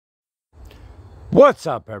What's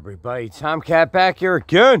up, everybody? Tomcat back here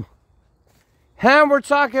again. And we're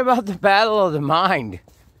talking about the battle of the mind.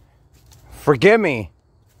 Forgive me,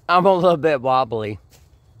 I'm a little bit wobbly.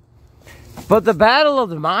 But the battle of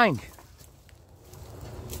the mind.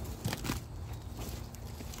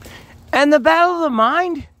 And the battle of the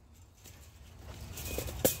mind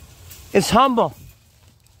is humble.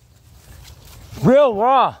 Real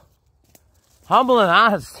raw. Humble and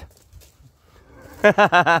honest.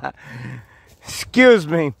 Excuse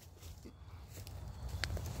me.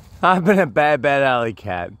 I've been a bad alley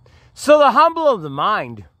cat. So the humble of the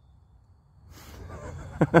mind.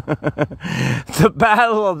 The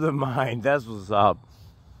battle of the mind. That's what's up.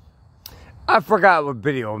 I forgot what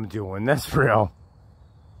video I'm doing. That's real.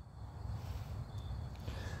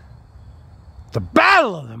 The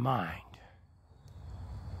battle of the mind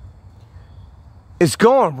is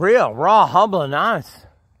going real, raw, humble, and honest.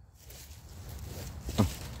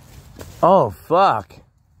 Oh, fuck.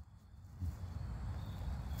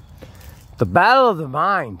 The battle of the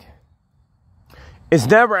mind is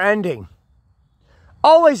never ending.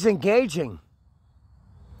 Always engaging.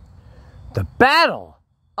 The battle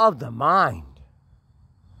of the mind.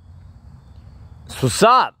 That's what's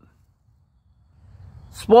up.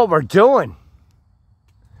 It's what we're doing.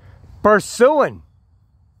 Pursuing.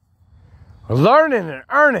 Learning and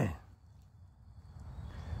earning.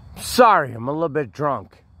 Sorry, I'm a little bit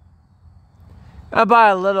drunk. And by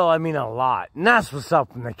a little, I mean a lot. And that's what's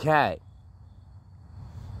up from the cat.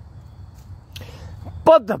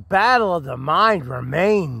 But the battle of the mind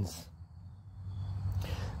remains.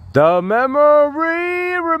 The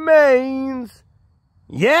memory remains.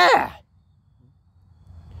 Yeah.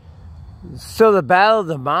 So the battle of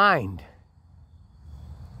the mind.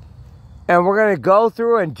 And we're going to go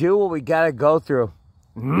through and do what we got to go through.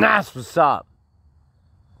 And that's what's up.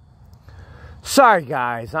 Sorry,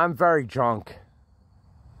 guys. I'm very drunk.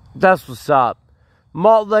 That's what's up.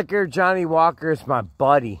 Malt liquor, Johnny Walker is my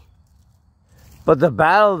buddy. But the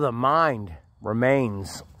battle of the mind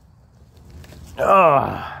remains.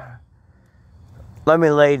 Ugh. Let me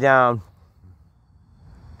lay down.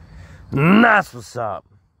 And that's what's up.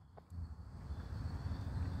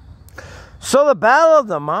 So the battle of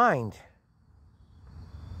the mind.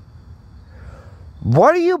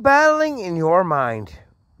 What are you battling in your mind?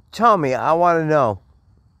 Tell me, I want to know.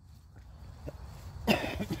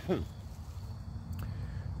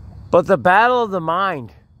 But the battle of the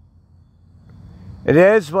mind. It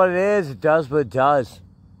is what it is. It does what it does.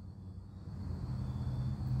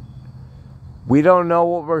 We don't know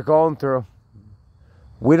what we're going through.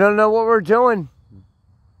 We don't know what we're doing.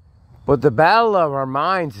 But the battle of our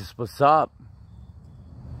minds is what's up.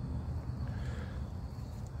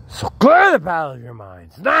 So clear the battle of your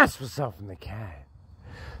minds. That's what's up from the cat.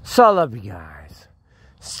 So I love you guys.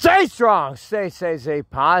 Stay strong. Stay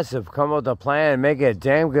positive. Come up with a plan. Make it a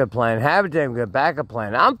damn good plan. Have a damn good backup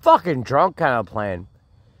plan. I'm fucking drunk kind of plan.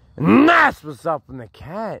 And that's what's up from the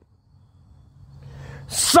cat.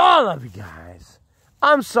 So I love you guys.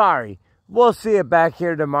 I'm sorry. We'll see you back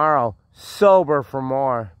here tomorrow. Sober for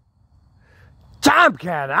more.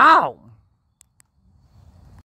 Tomcat out.